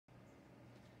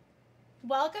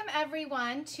Welcome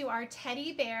everyone to our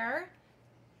teddy bear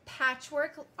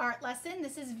patchwork art lesson.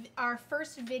 This is our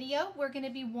first video. We're going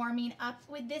to be warming up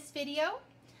with this video.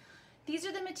 These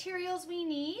are the materials we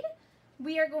need.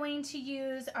 We are going to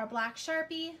use our black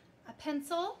Sharpie, a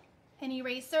pencil, an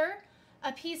eraser,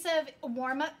 a piece of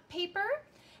warm-up paper,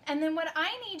 and then what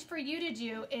I need for you to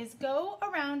do is go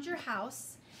around your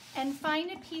house and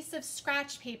find a piece of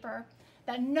scratch paper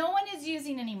that no one is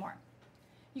using anymore.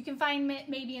 You can find it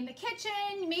maybe in the kitchen,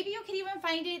 maybe you could even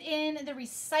find it in the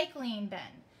recycling bin.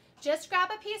 Just grab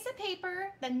a piece of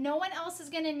paper that no one else is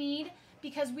going to need,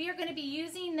 because we are going to be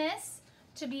using this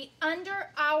to be under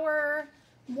our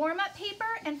warm-up paper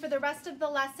and for the rest of the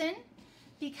lesson,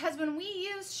 because when we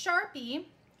use Sharpie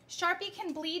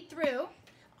can bleed through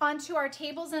onto our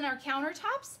tables and our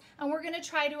countertops, and we're going to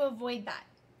try to avoid that.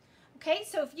 Okay,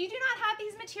 so if you do not have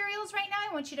these materials right now,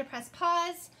 I want you to press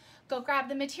pause, go grab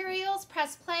the materials,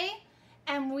 press play,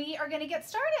 and we are going to get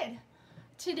started.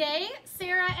 Today,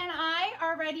 Sarah and I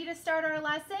are ready to start our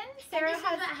lesson. Sarah this is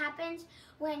what happens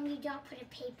when you don't put a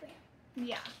paper.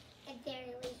 Yeah.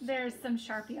 There's some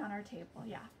Sharpie on our table,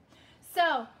 yeah.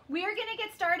 So we're going to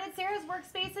get started. Sarah's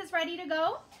workspace is ready to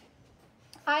go.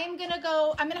 I'm going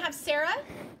to have Sarah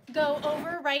go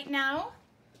over right now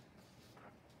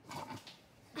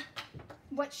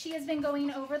what she has been going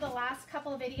over the last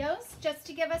couple of videos, just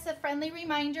to give us a friendly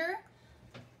reminder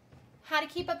how to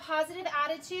keep a positive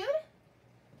attitude.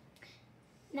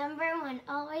 Number 1,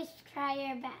 always try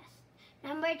your best.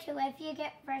 Number 2, if you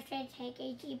get frustrated, take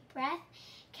a deep breath.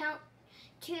 Count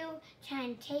to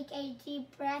 10. Take a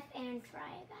deep breath and try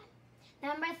again.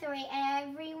 Number 3,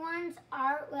 everyone's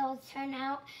art will turn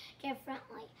out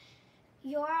differently.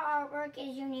 Your artwork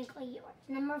is uniquely yours.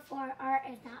 Number 4, art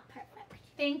is not perfect.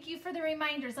 Thank you for the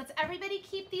reminders. Let's everybody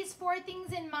keep these 4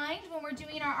 things in mind when we're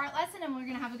doing our art lesson, and we're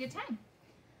going to have a good time.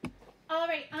 All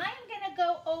right, I'm going to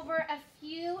go over a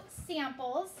few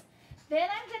samples. Then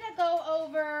I'm going to go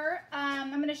over,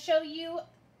 I'm going to show you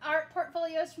art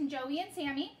portfolios from Joey and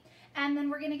Sammy, and then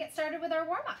we're going to get started with our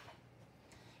warm-up.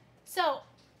 So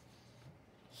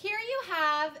here you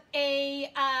have a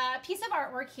piece of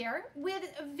artwork here with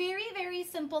very, very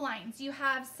simple lines. You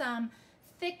have some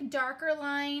thick, darker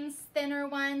lines, thinner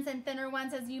ones, and thinner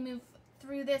ones as you move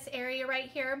through this area right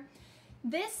here.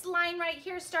 This line right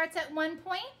here starts at one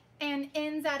point and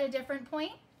ends at a different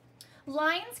point.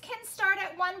 Lines can start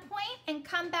at one point and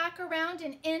come back around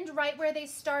and end right where they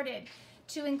started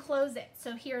to enclose it.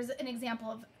 So here's an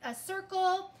example of a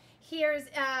circle. Here's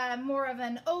more of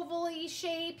an oval-y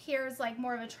shape. Here's like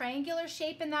more of a triangular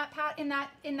shape in that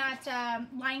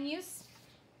line use.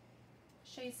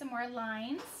 Show you some more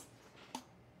lines.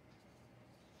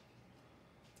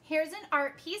 Here's an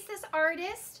art piece. This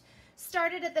artist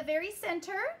started at the very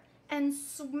center and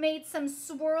made some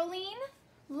swirling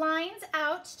lines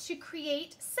out to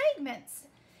create segments.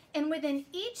 And within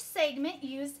each segment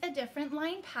used a different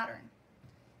line pattern.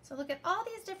 So look at all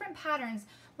these different patterns.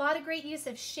 A lot of great use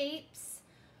of shapes,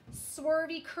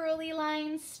 swervy curly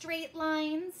lines, straight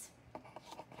lines.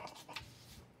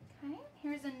 Okay,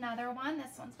 here's another one.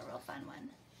 This one's a real fun one.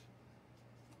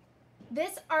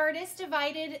 This artist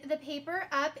divided the paper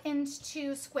up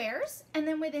into squares, and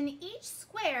then within each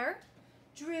square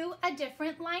drew a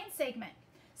different line segment.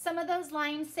 Some of those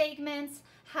line segments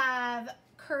have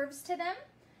curves to them.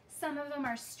 Some of them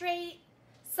are straight.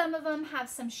 Some of them have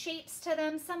some shapes to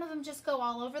them. Some of them just go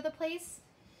all over the place.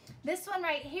 This one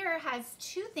right here has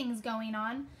 2 things going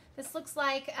on. This looks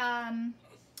like I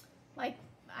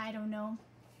don't know,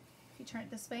 if you turn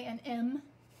it this way, an M.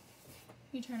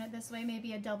 You turn it this way,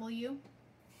 maybe a W.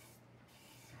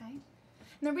 Okay. And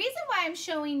the reason why I'm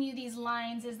showing you these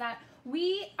lines is that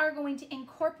we are going to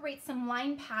incorporate some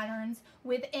line patterns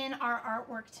within our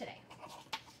artwork today.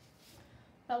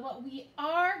 But what we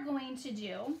are going to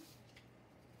do,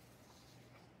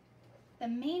 the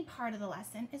main part of the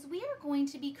lesson, is we are going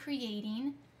to be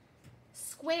creating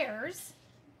squares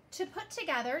to put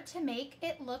together to make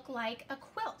it look like a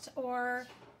quilt or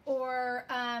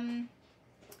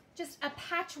just a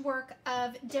patchwork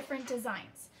of different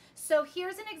designs. So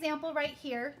here's an example right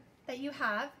here that you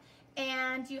have,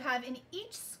 and you have in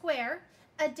each square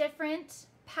a different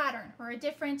pattern or a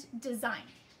different design.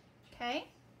 Okay?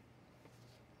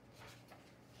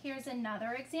 Here's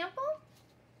another example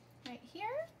right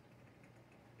here.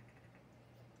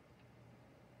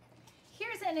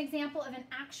 Here's an example of an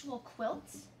actual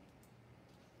quilt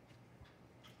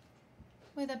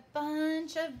with a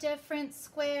bunch of different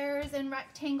squares and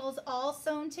rectangles all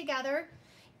sewn together.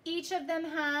 Each of them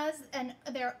has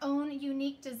their own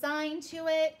unique design to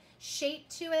it, shape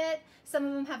to it. Some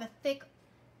of them have a thick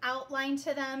outline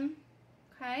to them,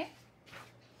 okay?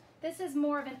 This is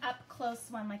more of an up-close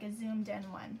one, like a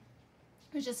zoomed-in one.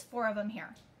 There's just 4 of them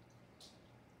here.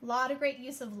 A lot of great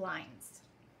use of lines.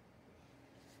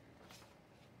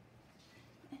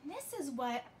 And this is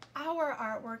what our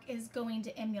artwork is going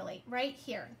to emulate right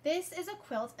here. This is a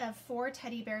quilt of 4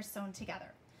 teddy bears sewn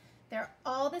together. They're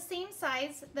all the same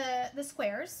size, the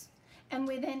squares, and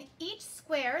within each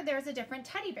square there's a different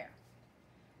teddy bear.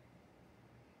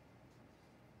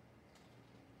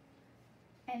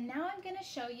 And now I'm going to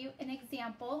show you an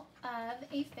example of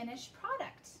a finished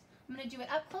product. I'm going to do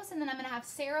it up close, and then I'm going to have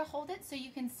Sarah hold it so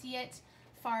you can see it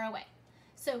far away.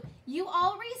 So you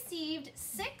all received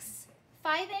 6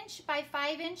 5-inch by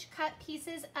 5-inch cut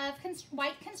pieces of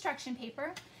white construction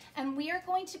paper, and we are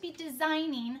going to be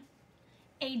designing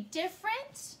a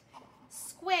different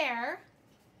square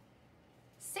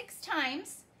 6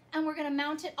 times, and we're going to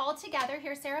mount it all together.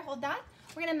 Here, Sarah, hold that.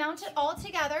 We're going to mount it all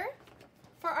together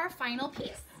for our final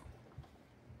piece.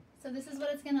 So this is what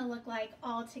it's going to look like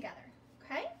all together,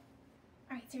 okay?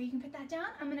 All right, Sarah, you can put that down.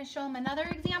 I'm going to show them another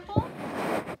example.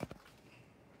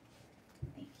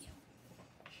 Thank you.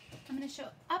 I'm going to show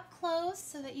up close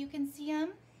so that you can see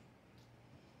them.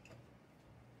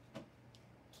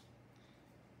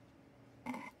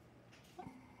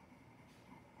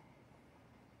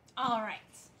 All right.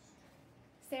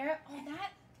 Sarah, hold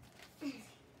that. And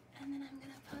then I'm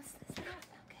going to post this out,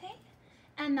 okay?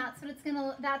 And that's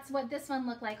what this one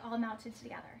looked like, all mounted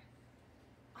together.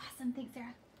 Awesome, thanks,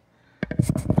 Sarah.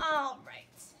 All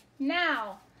right,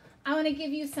 now I want to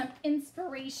give you some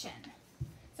inspiration.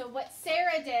 So what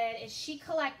Sarah did is she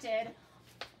collected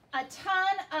a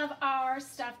ton of our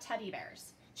stuffed teddy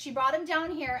bears. She brought them down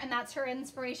here, and that's her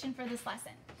inspiration for this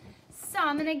lesson. So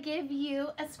I'm going to give you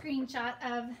a screenshot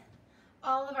of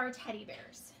all of our teddy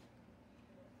bears.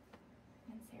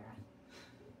 And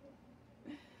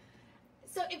Sarah.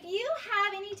 So if you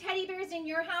have any teddy bears in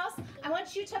your house, I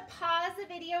want you to pause the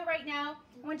video right now.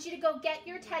 I want you to go get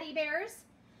your teddy bears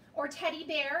or teddy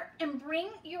bear and bring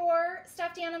your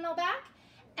stuffed animal back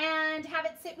and have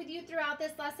it sit with you throughout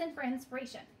this lesson for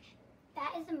inspiration.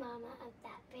 That is the mama of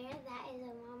that bear. That is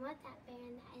the mama of that bear.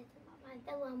 And that is the mama of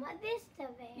the Loma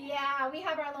Vista bear. Yeah, we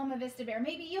have our Loma Vista bear.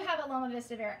 Maybe you have a Loma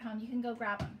Vista bear at home. You can go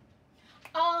grab them.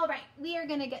 All right, we are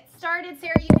going to get started.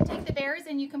 Sarah, you can take the bears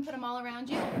and you can put them all around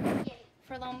you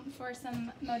for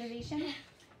some motivation,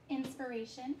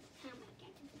 inspiration.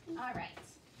 All right.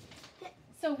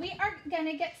 So we are going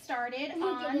to get started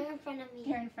on... Here in front of me.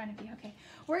 Here in front of you, okay.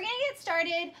 We're going to get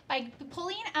started by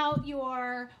pulling out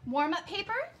your warm-up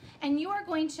paper, and you are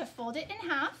going to fold it in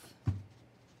half,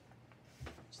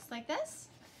 just like this.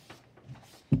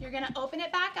 You're going to open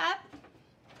it back up,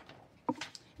 and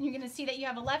you're going to see that you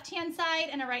have a left-hand side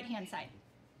and a right-hand side.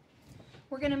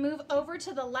 We're going to move over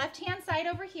to the left-hand side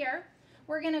over here.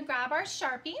 We're going to grab our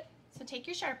Sharpie, so take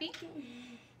your Sharpie.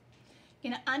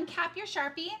 You're going to uncap your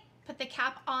Sharpie, put the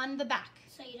cap on the back.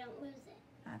 So you don't lose it.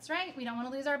 That's right. We don't want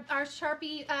to lose our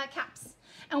Sharpie caps.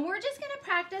 And we're just going to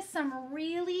practice some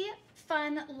really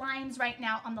fun lines right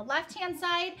now on the left-hand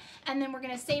side, and then we're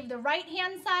going to save the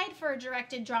right-hand side for a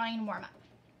directed drawing warm-up.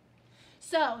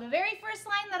 So the very first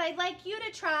line that I'd like you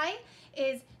to try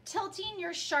is tilting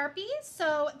your Sharpie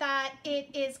so that it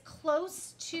is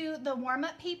close to the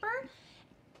warm-up paper.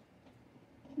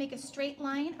 Make a straight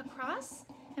line across.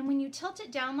 And when you tilt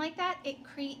it down like that, it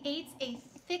creates a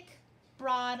thick,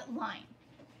 broad line.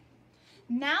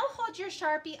 Now hold your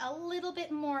Sharpie a little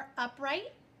bit more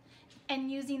upright, and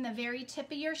using the very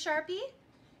tip of your Sharpie,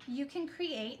 you can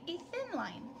create a thin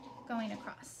line going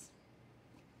across.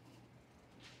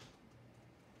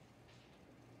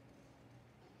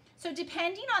 So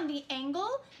depending on the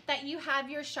angle that you have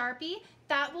your Sharpie,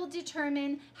 that will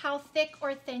determine how thick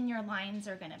or thin your lines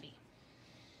are going to be.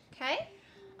 Okay?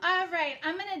 All right,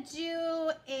 I'm going to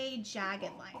do a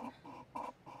jagged line.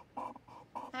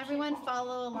 Everyone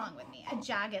follow along with me, a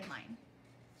jagged line.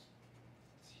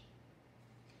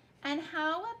 And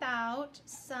how about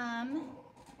some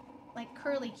like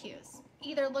curly cues?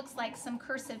 Either looks like some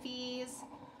cursive V's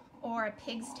or a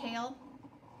pig's tail.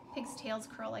 Pig's tails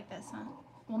curl like this, huh?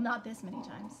 Well, not this many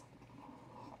times.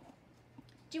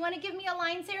 Do you want to give me a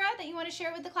line, Sarah, that you want to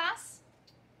share with the class?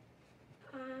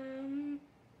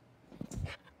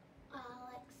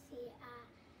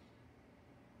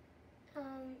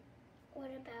 What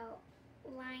about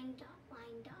line, dot,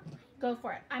 line, dot, line? Go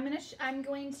for it. I'm going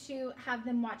to have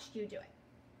them watch you do it.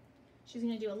 She's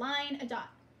going to do a line, a dot,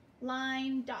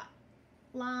 line, dot,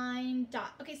 line,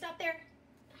 dot. Okay, stop there.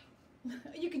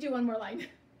 You can do one more line.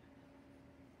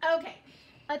 Okay,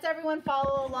 let's everyone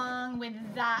follow along with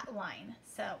that line.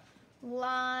 So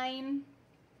line,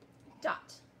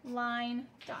 dot, line,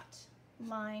 dot,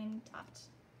 line, dot,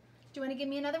 Do you want to give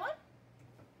me another one?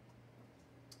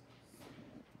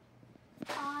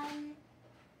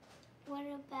 What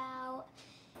about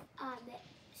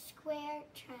square,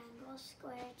 triangle,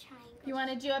 square, triangle? You want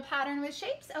to do a pattern with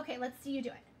shapes? Okay, let's see you do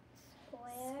it.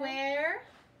 Square, Square,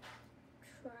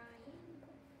 triangle,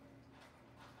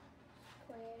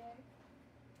 square,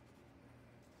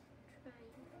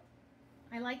 triangle.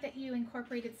 I like that you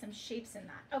incorporated some shapes in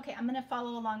that. Okay, I'm going to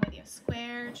follow along with you.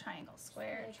 Square, triangle,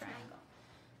 square, triangle.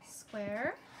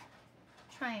 Square,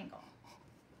 triangle,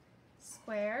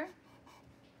 square,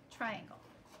 triangle.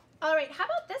 All right, how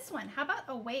about this one? How about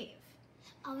a wave?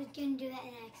 I was going to do that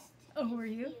next. Oh, were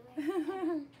you?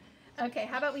 Okay,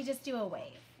 how about we just do a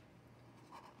wave?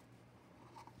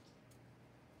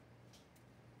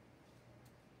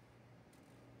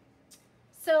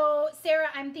 So, Sarah,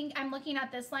 I'm looking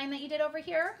at this line that you did over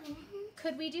here.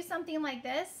 Could we do something like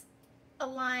this? A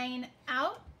line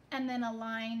out and then a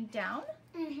line down.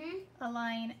 A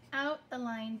line out, a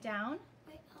line down.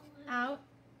 Out,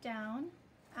 down,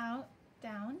 out,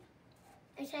 down.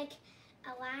 It's like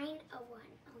a line, a one,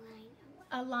 a line,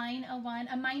 a one. A line, a one,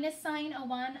 a minus sign, a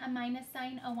one, a minus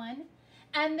sign, a one.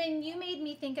 And then you made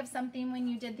me think of something when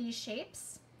you did these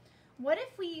shapes. What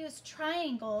if we use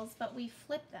triangles, but we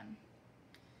flip them?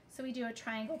 So we do a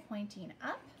triangle pointing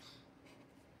up,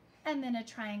 and then a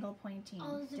triangle pointing down.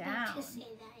 I was about to say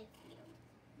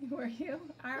that. Were you?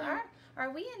 Are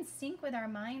we in sync with our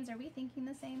minds? Are we thinking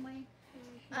the same way?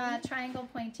 Triangle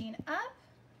pointing up.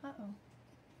 Uh-oh.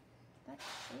 That's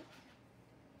shape.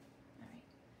 All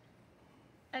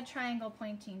right. A triangle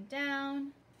pointing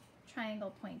down.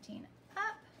 Triangle pointing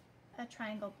up. A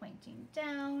triangle pointing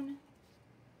down.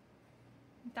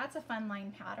 That's a fun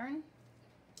line pattern.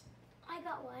 I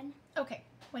got one. Okay.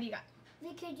 What do you got?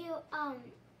 We could do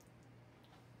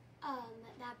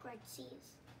backward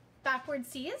C's. Backward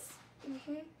C's?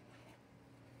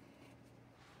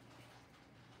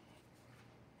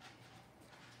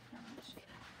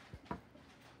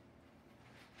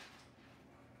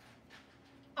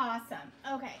 Awesome.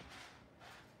 Okay.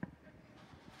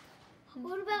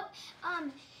 What about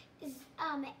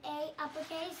A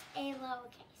uppercase, A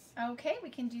lowercase? Okay, we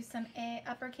can do some A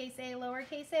uppercase A,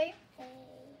 lowercase a.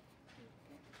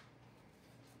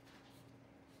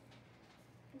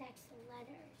 That's the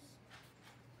letters.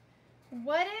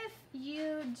 What if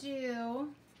you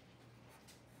do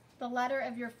the letter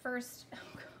of your first,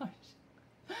 oh gosh.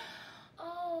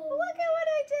 Oh. Look at what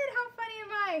I did. How funny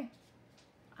am I?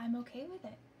 I'm okay with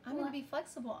it. I'm going to be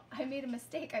flexible. I made a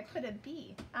mistake. I put a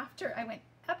B after I went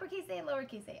uppercase A,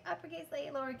 lowercase a, uppercase A,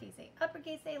 lowercase a,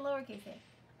 uppercase A, lowercase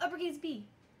a, uppercase B.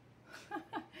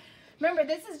 Remember,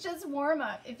 this is just warm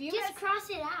up. If you just cross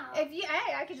it out. If you,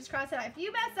 hey, I could just cross it out. If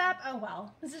you mess up, oh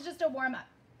well. This is just a warm up.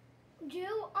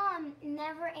 Do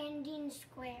never-ending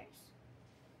squares.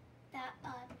 That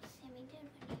Sammy did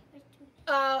when he was doing it.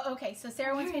 Oh, okay. So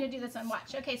Sarah wants me to do this one.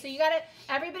 Watch. Okay, so you got to,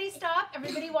 everybody stop.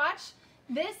 Everybody watch.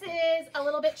 This is a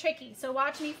little bit tricky, so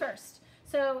watch me first.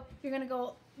 So you're going to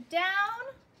go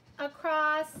down,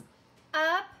 across,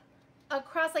 up,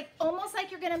 across, like almost like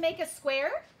you're going to make a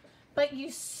square, but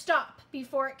you stop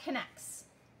before it connects.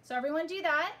 So everyone do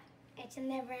that. It's a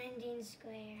never-ending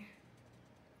square.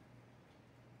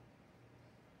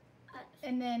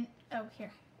 And then, oh,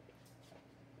 here.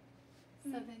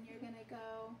 So then you're going to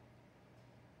go.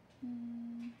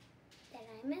 Did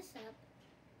I mess up?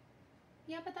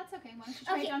 Yeah, but that's okay. Why don't you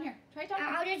try it down here? Try it down here.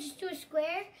 I'll just do a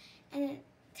square and then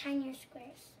tinier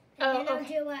squares. Oh, and then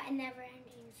okay. I'll do a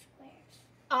never-ending squares.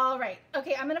 All right.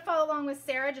 Okay, I'm going to follow along with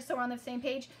Sarah just so we're on the same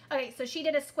page. Okay, so she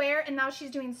did a square, and now she's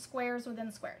doing squares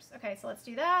within squares. Okay, so let's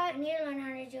do that. I need to learn how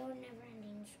to do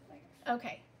never-ending squares.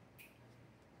 Okay.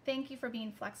 Thank you for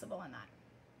being flexible on that.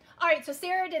 All right, so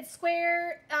Sarah did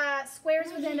squares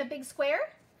within a big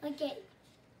square. Okay.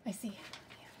 I see.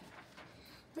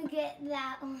 Look at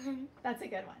that one. That's a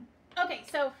good one. Okay,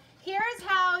 so here's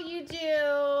how you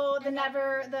do the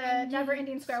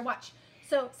never-ending square. Watch.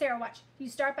 So Sarah, watch. You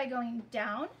start by going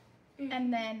down,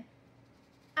 and then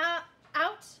out,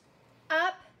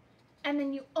 up, and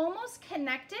then you almost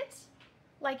connect it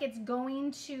like it's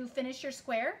going to finish your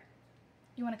square.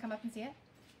 You want to come up and see it?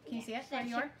 Can you see it where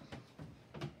you are?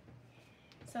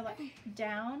 So like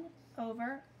down,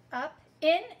 over, up,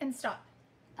 in, and stop.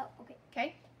 Oh, okay.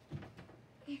 Okay?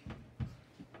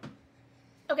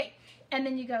 Okay, and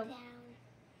then you go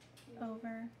Down.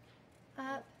 over,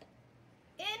 up,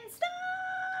 in,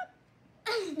 stop!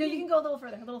 No, you can go a little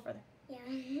further,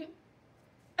 Yeah.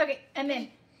 Okay, and then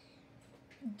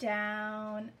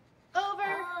down,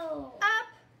 over, up,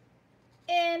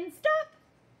 in, stop.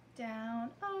 Down,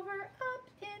 over, up,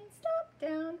 in, stop,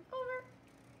 down, over.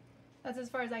 That's as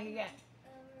far as I can get.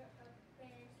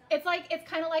 It's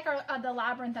kind of like our the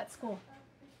labyrinth at school,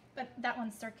 but that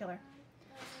one's circular.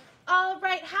 All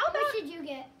right, how about? What did you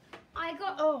get? I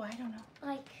got. Oh, I don't know.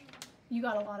 Like. You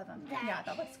got a lot of them. That. Yeah,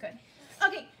 that looks good.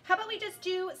 Okay, how about we just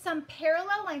do some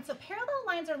parallel lines? So parallel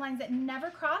lines are lines that never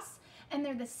cross, and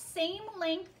they're the same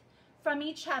length from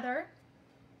each other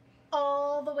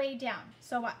all the way down.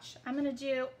 So watch. I'm gonna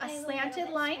do a slanted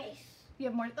line. You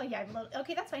have more. Oh yeah, I have a little.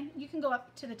 Okay, that's fine. You can go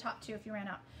up to the top too if you ran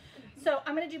out. So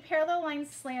I'm going to do parallel lines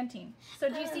slanting. So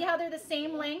do you see how they're the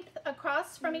same length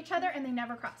across from each other and they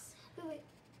never cross? So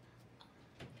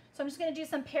I'm just going to do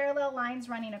some parallel lines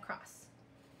running across.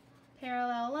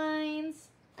 Parallel lines.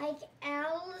 Like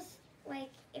L's,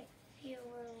 like if you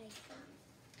were like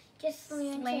just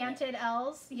slanted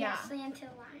L's. Yeah. Slanted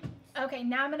lines. Okay,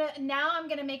 now I'm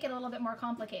gonna make it a little bit more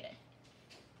complicated.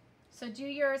 So do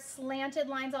your slanted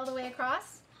lines all the way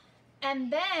across,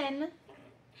 and then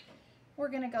we're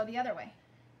gonna go the other way.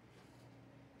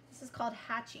 This is called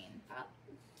hatching. Oh,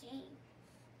 dang.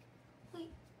 Wait.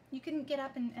 You can get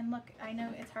up and look. I know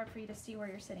it's hard for you to see where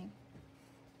you're sitting.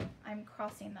 I'm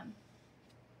crossing them,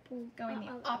 going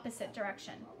the opposite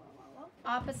direction.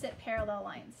 Opposite parallel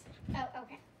lines. Oh,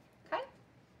 okay. Okay?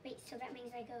 Wait, so that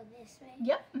means I go this way?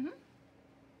 Yep.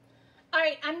 All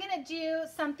right, I'm gonna do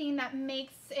something that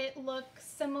makes it look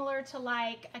similar to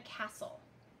like a castle.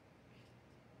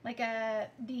 Like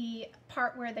the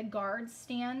part where the guards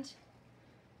stand.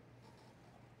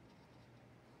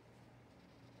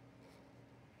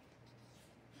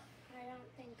 I don't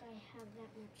think I have that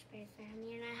much space there. I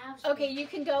mean, I have space. Okay, you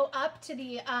can go up to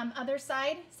the other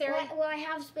side, Sarah. Well, I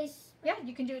have space. Yeah,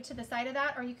 you can do it to the side of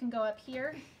that, or you can go up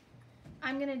here.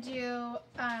 I'm gonna do,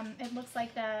 it looks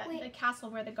like the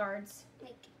castle where the guards,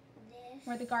 like this,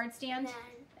 where the guards stand,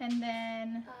 and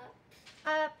then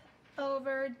up,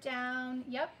 over, down.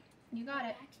 Yep, you got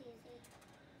it. That's easy.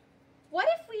 What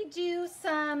if we do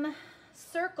some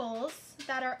circles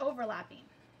that are overlapping?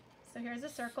 So here's a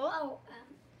circle. Oh,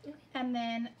 okay. And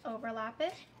then overlap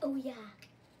it. Oh yeah.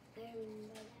 I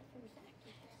remember that from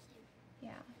second.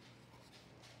 Yeah.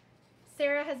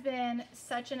 Sarah has been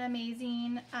such an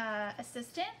amazing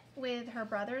assistant with her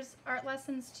brother's art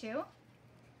lessons too.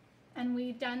 And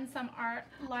we've done some art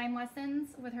line lessons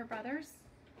with her brothers.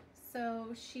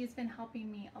 So she's been helping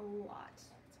me a lot.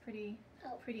 It's pretty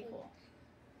cool.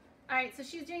 All right, so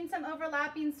she's doing some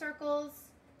overlapping circles.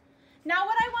 Now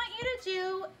what I want you to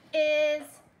do is,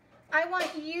 I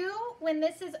want you, when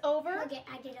this is over. Okay,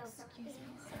 I did over. Excuse me,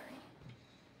 sorry.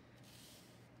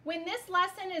 When this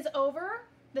lesson is over,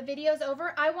 the video's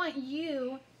over, I want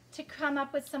you to come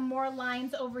up with some more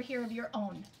lines over here of your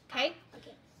own, okay?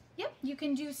 Okay. Yep, you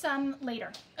can do some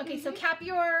later. Okay, so cap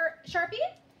your Sharpie,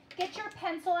 get your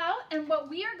pencil out, and what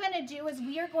we are gonna do is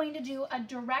we are going to do a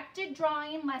directed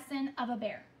drawing lesson of a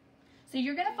bear. So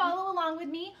you're gonna follow along with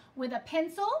me with a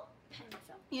pencil.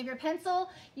 You have your pencil,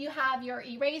 you have your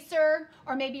eraser,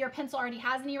 or maybe your pencil already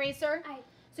has an eraser.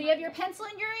 So you have your pencil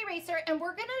and your eraser, and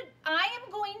I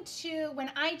am going to, when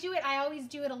I do it, I always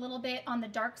do it a little bit on the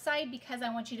dark side because I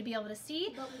want you to be able to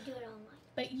see. But we do it online.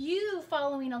 But you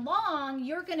following along,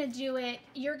 you're gonna do it,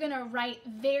 you're gonna write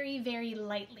very, very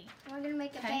lightly. And we're gonna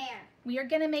make a bear. We are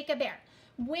gonna make a bear.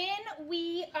 When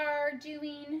we are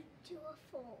doing... Do a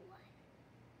full one.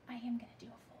 I am gonna do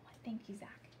a full one. Thank you, Zach.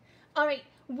 All right,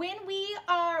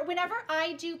 whenever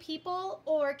I do people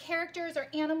or characters or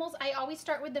animals, I always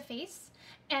start with the face.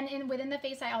 And within the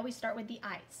face, I always start with the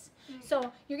eyes.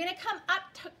 So you're gonna come up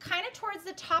kind of towards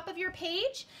the top of your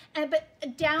page,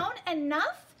 but down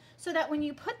enough so that when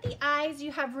you put the eyes, you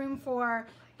have room for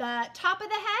the top of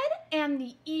the head and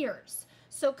the ears.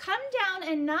 So come down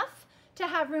enough to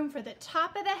have room for the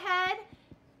top of the head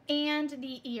and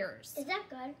the ears. Is that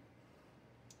good?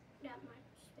 That much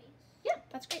space. Yeah,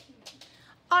 that's great.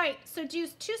 All right, so do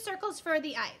 2 circles for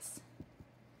the eyes.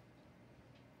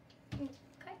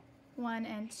 Okay. 1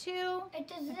 and 2. It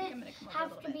doesn't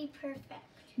have to be perfect.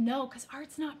 No, because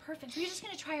art's not perfect. We're just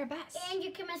going to try our best. And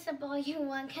you can mess up all you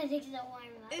want because it's the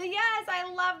warm-up. Yes,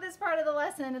 I love this part of the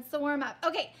lesson. It's the warm-up.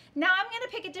 Okay, now I'm going to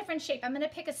pick a different shape. I'm going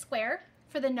to pick a square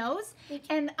for the nose.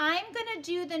 And I'm going to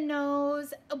do the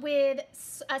nose with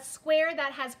a square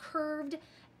that has curved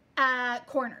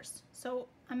corners. So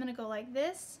I'm going to go like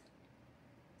this.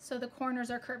 So the corners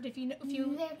are curved. If you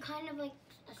They're kind of like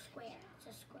a square.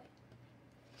 It's a square.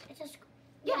 It's a square.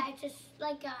 Yeah, it's just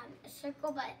like a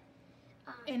circle, but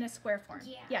in a square form.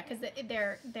 Yeah. Because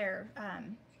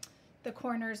the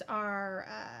corners are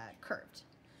curved.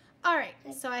 All right,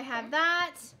 so I have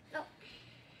that. Oh.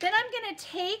 Then I'm gonna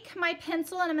take my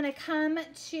pencil and I'm gonna come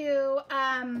to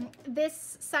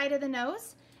this side of the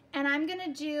nose, and I'm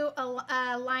gonna do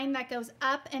a line that goes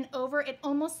up and over. It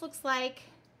almost looks like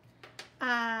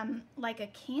like a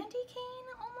candy cane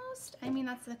almost. I mean,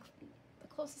 that's the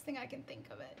closest thing I can think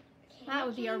of it. That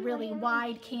would be a really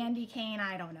wide candy cane.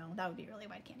 I don't know. That would be a really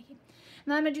wide candy cane. And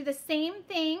then I'm going to do the same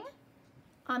thing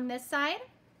on this side.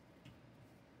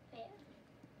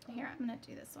 Here, I'm going to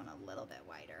do this one a little bit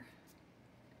wider.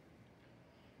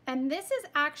 And this is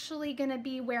actually going to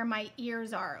be where my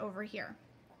ears are over here.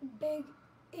 Big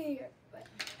ear.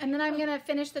 And then I'm going to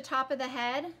finish the top of the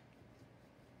head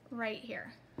right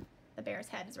here. The bear's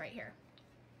head is right here.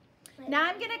 Now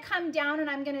I'm going to come down and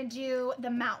I'm going to do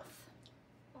the mouth.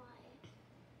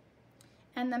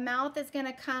 And the mouth is going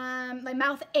to come, the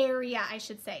mouth area, I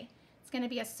should say. It's going to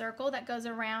be a circle that goes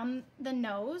around the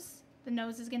nose. The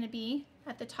nose is going to be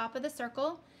at the top of the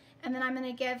circle. And then I'm going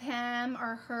to give him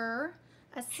or her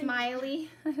a smiley,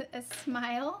 a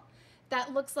smile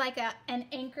that looks like an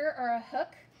anchor or a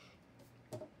hook.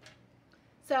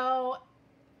 So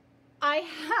I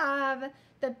have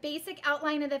the basic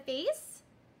outline of the face.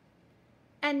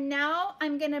 And now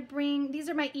I'm going to bring, these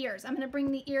are my ears. I'm going to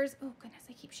bring the ears, oh goodness,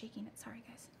 I keep shaking it. Sorry,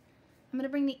 guys. I'm going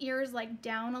to bring the ears like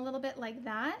down a little bit like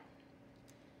that.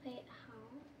 Wait, how?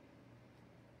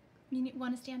 You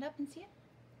want to stand up and see it?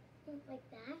 Like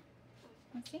that?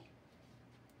 Let's see.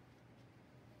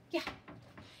 Yeah.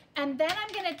 And then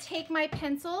I'm going to take my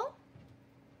pencil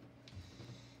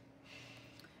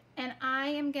and I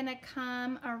am going to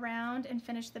come around and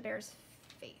finish the bear's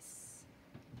face.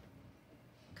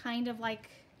 Kind of like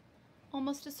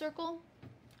almost a circle.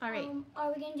 All right.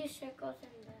 Are we going to do circles in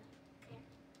the...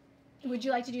 Okay. Would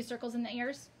you like to do circles in the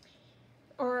ears?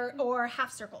 Or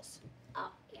half circles?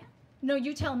 Oh, yeah. No,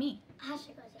 you tell me. Half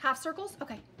circles. Yeah. Half circles?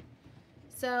 Okay.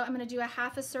 So I'm going to do a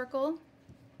half a circle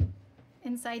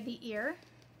inside the ear.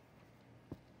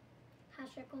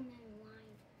 Half circle and then a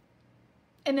line.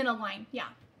 And then a line, yeah.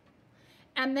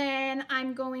 And then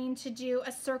I'm going to do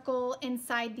a circle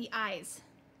inside the eyes.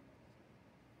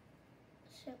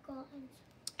 Circle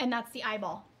and that's the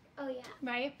eyeball. Oh yeah.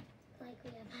 Right? Like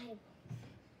we have eyeballs.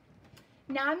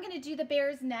 Now I'm going to do the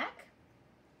bear's neck.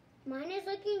 Mine is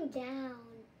looking down.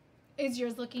 Is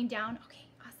yours looking down? Okay,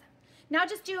 awesome. Now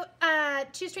just do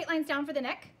 2 straight lines down for the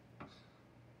neck.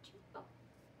 Oh,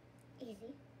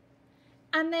 easy.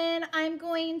 And then I'm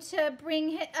going to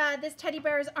bring this teddy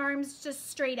bear's arms just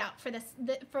straight out for this.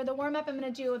 For the warm up, I'm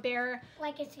going to do a bear.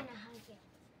 Like it's going to hug you.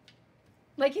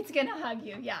 Like it's going to hug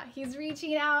you, yeah. He's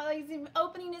reaching out, like he's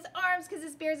opening his arms because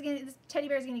this teddy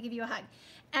bear is going to give you a hug.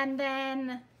 And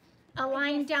then a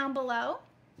line down below.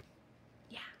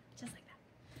 Yeah, just like that.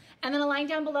 And then a line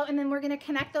down below, and then we're going to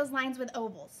connect those lines with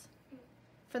ovals.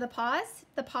 For the paws,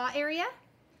 the paw area.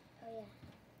 Oh, yeah.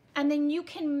 And then you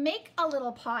can make a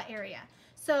little paw area.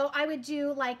 So I would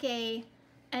do like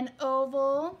an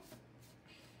oval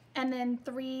and then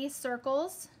 3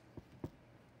 circles.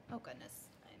 Oh goodness,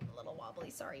 I'm a little wobbly,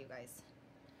 sorry you guys.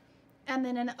 And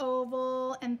then an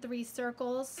oval and 3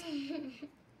 circles.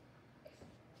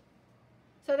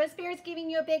 So this bear's giving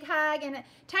you a big hug, and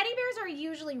teddy bears are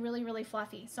usually really, really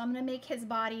fluffy. So I'm gonna make his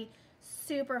body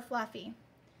super fluffy.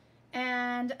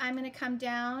 And I'm gonna come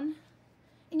down.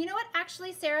 And you know what,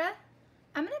 actually, Sarah,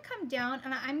 I'm gonna come down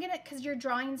and I'm gonna, cause you're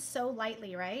drawing so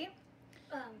lightly, right?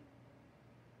 I don't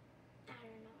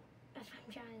know if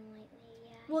I'm drawing lightly,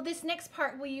 yeah. Well, this next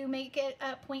part, will you make it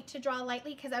a point to draw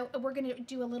lightly? Cause we're gonna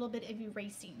do a little bit of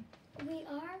erasing. We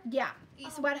are? Yeah,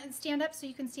 so why don't you stand up so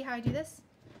you can see how I do this?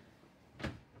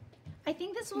 I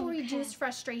think this will reduce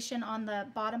frustration on the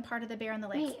bottom part of the bear and the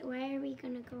legs. Wait, where are we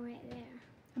gonna go right there?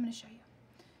 I'm gonna show you.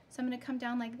 So I'm gonna come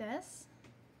down like this.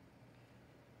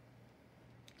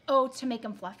 Oh, to make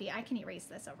them fluffy. I can erase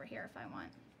this over here if I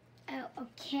want. Oh,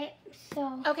 okay.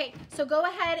 So. Okay, so go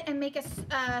ahead and make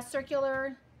a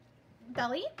circular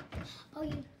belly. Oh,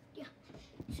 yeah.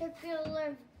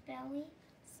 Circular belly.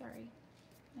 Sorry,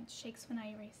 it shakes when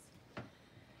I erase.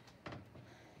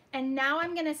 And now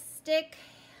I'm gonna stick.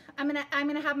 I'm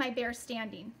gonna have my bear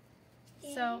standing.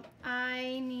 So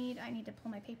I need to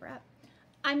pull my paper up.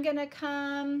 I'm gonna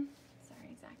come.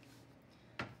 Sorry, Zach.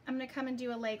 I'm gonna come and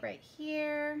do a leg right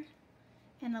here,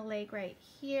 and a leg right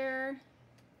here,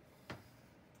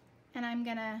 and I'm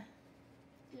gonna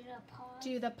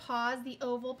do the paws, the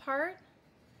oval part.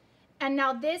 And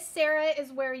now this, Sarah,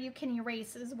 is where you can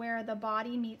erase. Is where the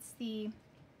body meets the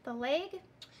leg.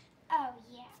 Oh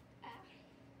yeah.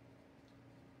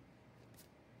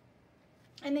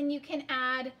 And then you can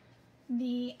add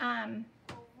the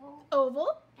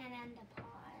oval. And then the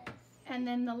paws. And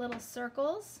then the little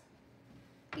circles.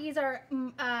 These are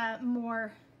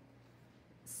more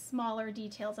smaller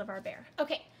details of our bear.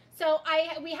 Okay, so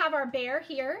we have our bear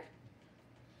here.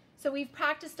 So we've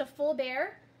practiced a full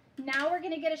bear. Now we're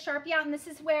gonna get a Sharpie out, and this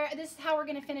is how we're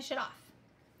gonna finish it off.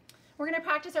 we're gonna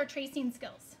practice our tracing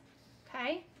skills,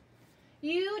 okay?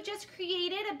 You just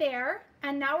created a bear,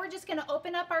 and now we're just gonna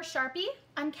open up our Sharpie,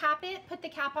 uncap it, put the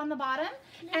cap on the bottom,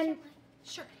 and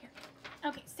sure, here.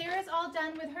 Okay, Sarah's all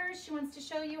done with hers. She wants to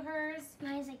show you hers.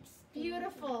 Mine's like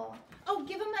beautiful. Oh,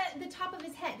 give him the top of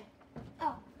his head.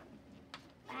 Oh.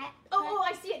 Oh,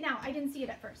 I see it now. I didn't see it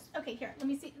at first. Okay, here, let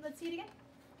me see. Let's see it again.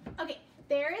 Okay,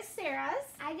 there is Sarah's.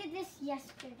 I did this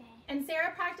yesterday. And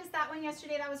Sarah practiced that one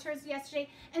yesterday. That was hers yesterday.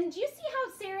 And do you see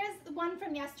how Sarah's one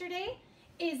from yesterday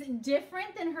is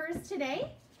different than hers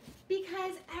today?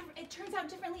 Because it turns out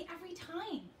differently every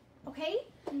time. Okay?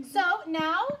 Mm-hmm. So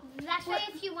now... That's why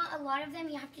if you want a lot of them,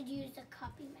 you have to use a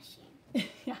copy machine.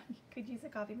 Yeah, you could use a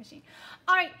copy machine.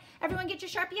 All right, everyone get your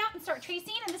Sharpie out and start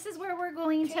tracing. And this is where we're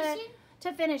going to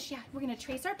finish. Yeah, we're going to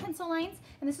trace our pencil lines.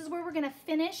 And this is where we're going to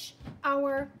finish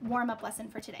our warm-up lesson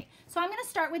for today. So I'm going to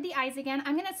start with the eyes again.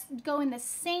 I'm going to go in the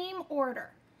same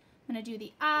order. I'm going to do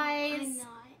the eyes. I'm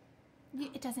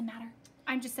not. It doesn't matter.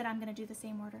 I just said I'm going to do the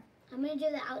same order. I'm going to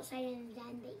do the outside and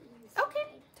then the inside.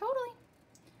 Okay, totally.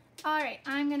 All right,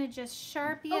 I'm going to just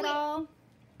Sharpie it all.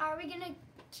 Are we going to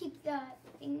keep the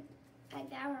thing like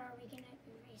that, or are we going to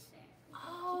erase it?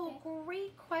 Oh,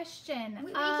 great question.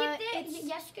 We kept it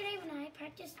yesterday when I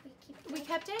practiced. We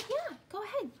kept it? Yeah, go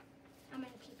ahead. I'm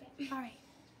going to keep it. All right.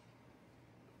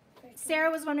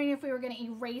 Sarah was wondering if we were going to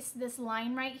erase this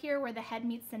line right here where the head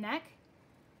meets the neck.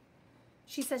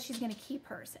 She says she's going to keep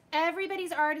hers.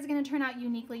 Everybody's art is going to turn out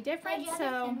uniquely different. So,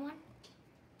 so thin one?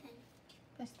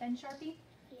 the thin Sharpie?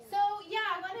 Yeah. So, yeah,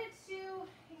 I wanted to,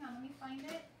 hang on, let me find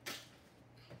it.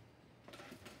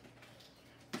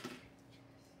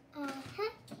 Uh-huh.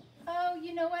 Oh,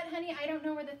 you know what, honey? I don't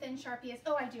know where the thin Sharpie is.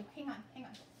 Oh, I do. Hang on. Give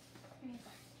me a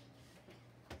sec.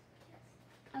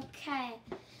 Okay.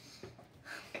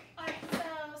 All right, so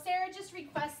Sarah just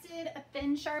requested a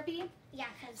thin Sharpie. Yeah.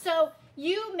 So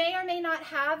you may or may not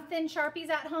have thin Sharpies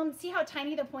at home. See how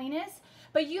tiny the point is?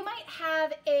 But you might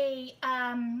have a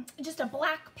just a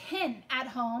black pin at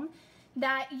home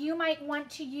that you might want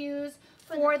to use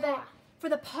for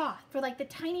the paw, for like the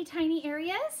tiny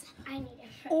areas. I need it.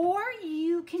 Or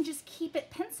you can just keep it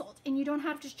penciled and you don't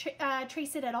have to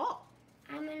trace it at all.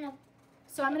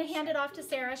 So I'm going to hand it off to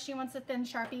Sarah. She wants a thin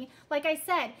Sharpie. Like I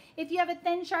said, if you have a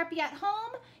thin Sharpie at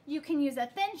home, you can use a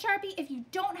thin Sharpie. If you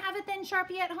don't have a thin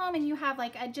Sharpie at home and you have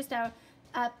like just a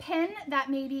pen that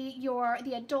maybe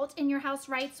the adult in your house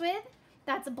writes with,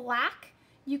 that's black,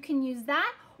 you can use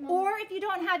that. Or if you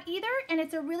don't have either and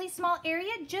it's a really small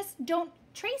area, just don't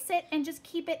trace it and just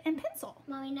keep it in pencil.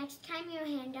 Mommy, next time you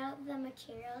hand out the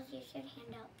materials, you should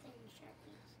hand out thin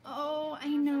Sharpies. Oh, I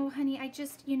know, honey. I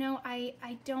just,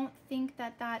 I don't think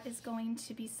that is going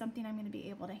to be something I'm going to be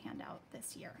able to hand out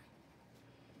this year.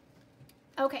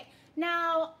 Okay,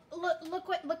 now look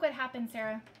what happened,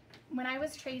 Sarah. When I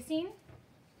was tracing,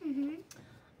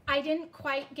 I didn't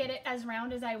quite get it as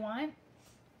round as I want.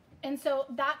 And so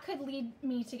that could lead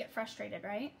me to get frustrated,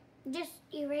 right? Just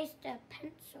erase the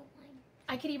pencil line.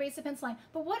 I could erase the pencil line.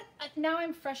 But now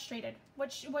I'm frustrated.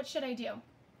 What should I do?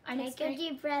 Take a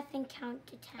deep breath and count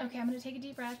to 10. Okay, I'm going to take a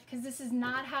deep breath because this is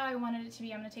not how I wanted it to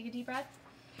be. I'm going to take a deep breath.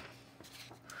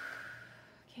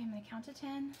 Okay, I'm going to count to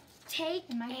 10. Take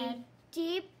in my head.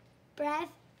 Deep breath,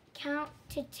 count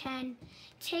to 10.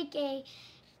 Take a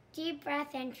deep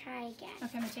breath and try again.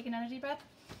 Okay, I'm going to take another deep breath.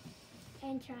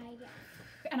 And try again.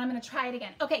 And I'm going to try it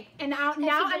again. Okay, and now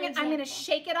I'm going to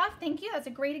shake it off. Thank you. That's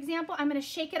a great example. I'm going to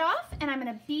shake it off, and I'm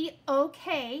going to be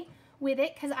okay with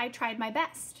it because I tried my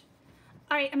best.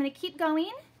 All right, I'm going to keep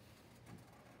going.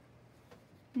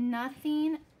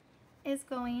 Nothing is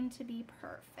going to be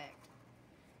perfect.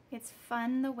 It's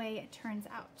fun the way it turns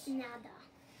out. Nada.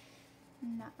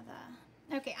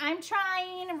 Okay, I'm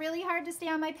trying really hard to stay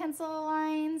on my pencil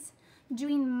lines,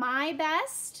 doing my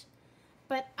best.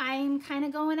 But I'm kind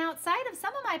of going outside of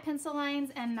some of my pencil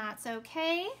lines, and that's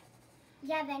okay.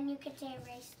 Yeah, then you could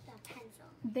erase the pencil.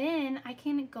 Then I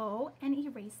can go and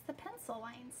erase the pencil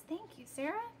lines. Thank you,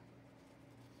 Sarah.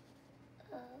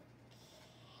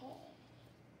 Okay.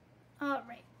 All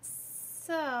right.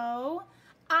 So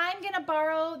I'm going to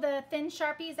borrow the thin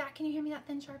Sharpie. Zach, can you hear me, that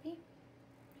thin Sharpie?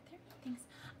 Right there. Thanks.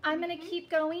 I'm going to keep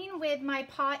going with my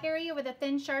paw area with a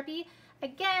thin Sharpie.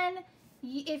 Again,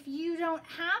 if you don't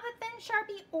have a thin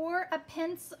Sharpie or a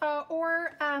pencil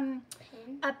or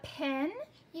a pen,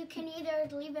 you can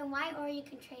either leave it white or you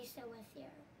can trace it with your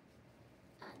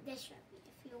this Sharpie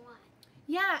if you want.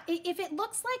 Yeah, if it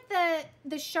looks like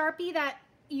the Sharpie that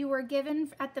you were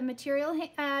given at the material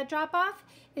drop-off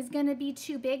is going to be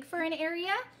too big for an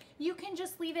area, you can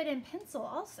just leave it in pencil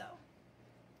also.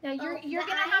 Now you're going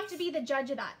to have to be the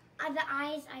judge of that. The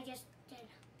eyes I just did.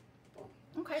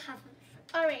 Okay.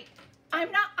 All right.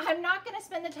 I'm not going to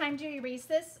spend the time to erase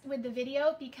this with the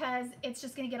video because it's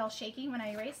just going to get all shaky when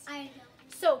I erase. I know.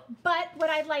 So, but what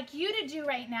I'd like you to do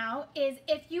right now is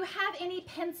if you have any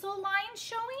pencil lines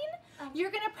showing,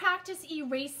 you're going to practice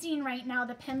erasing right now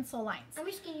the pencil lines. I'm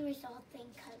just going to erase the whole thing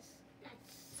because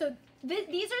that's... So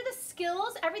these are the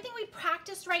skills, everything we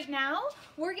practiced right now,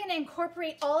 we're going to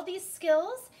incorporate all these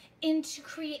skills into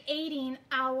creating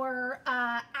our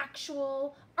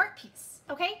actual art piece,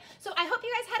 okay? So I hope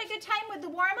you guys had a good time with the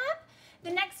warm-up.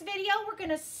 The next video, we're going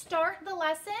to start the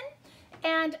lesson.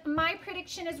 And my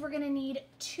prediction is we're going to need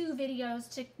 2 videos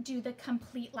to do the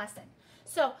complete lesson.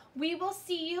 So we will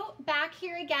see you back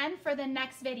here again for the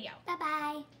next video.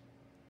 Bye-bye.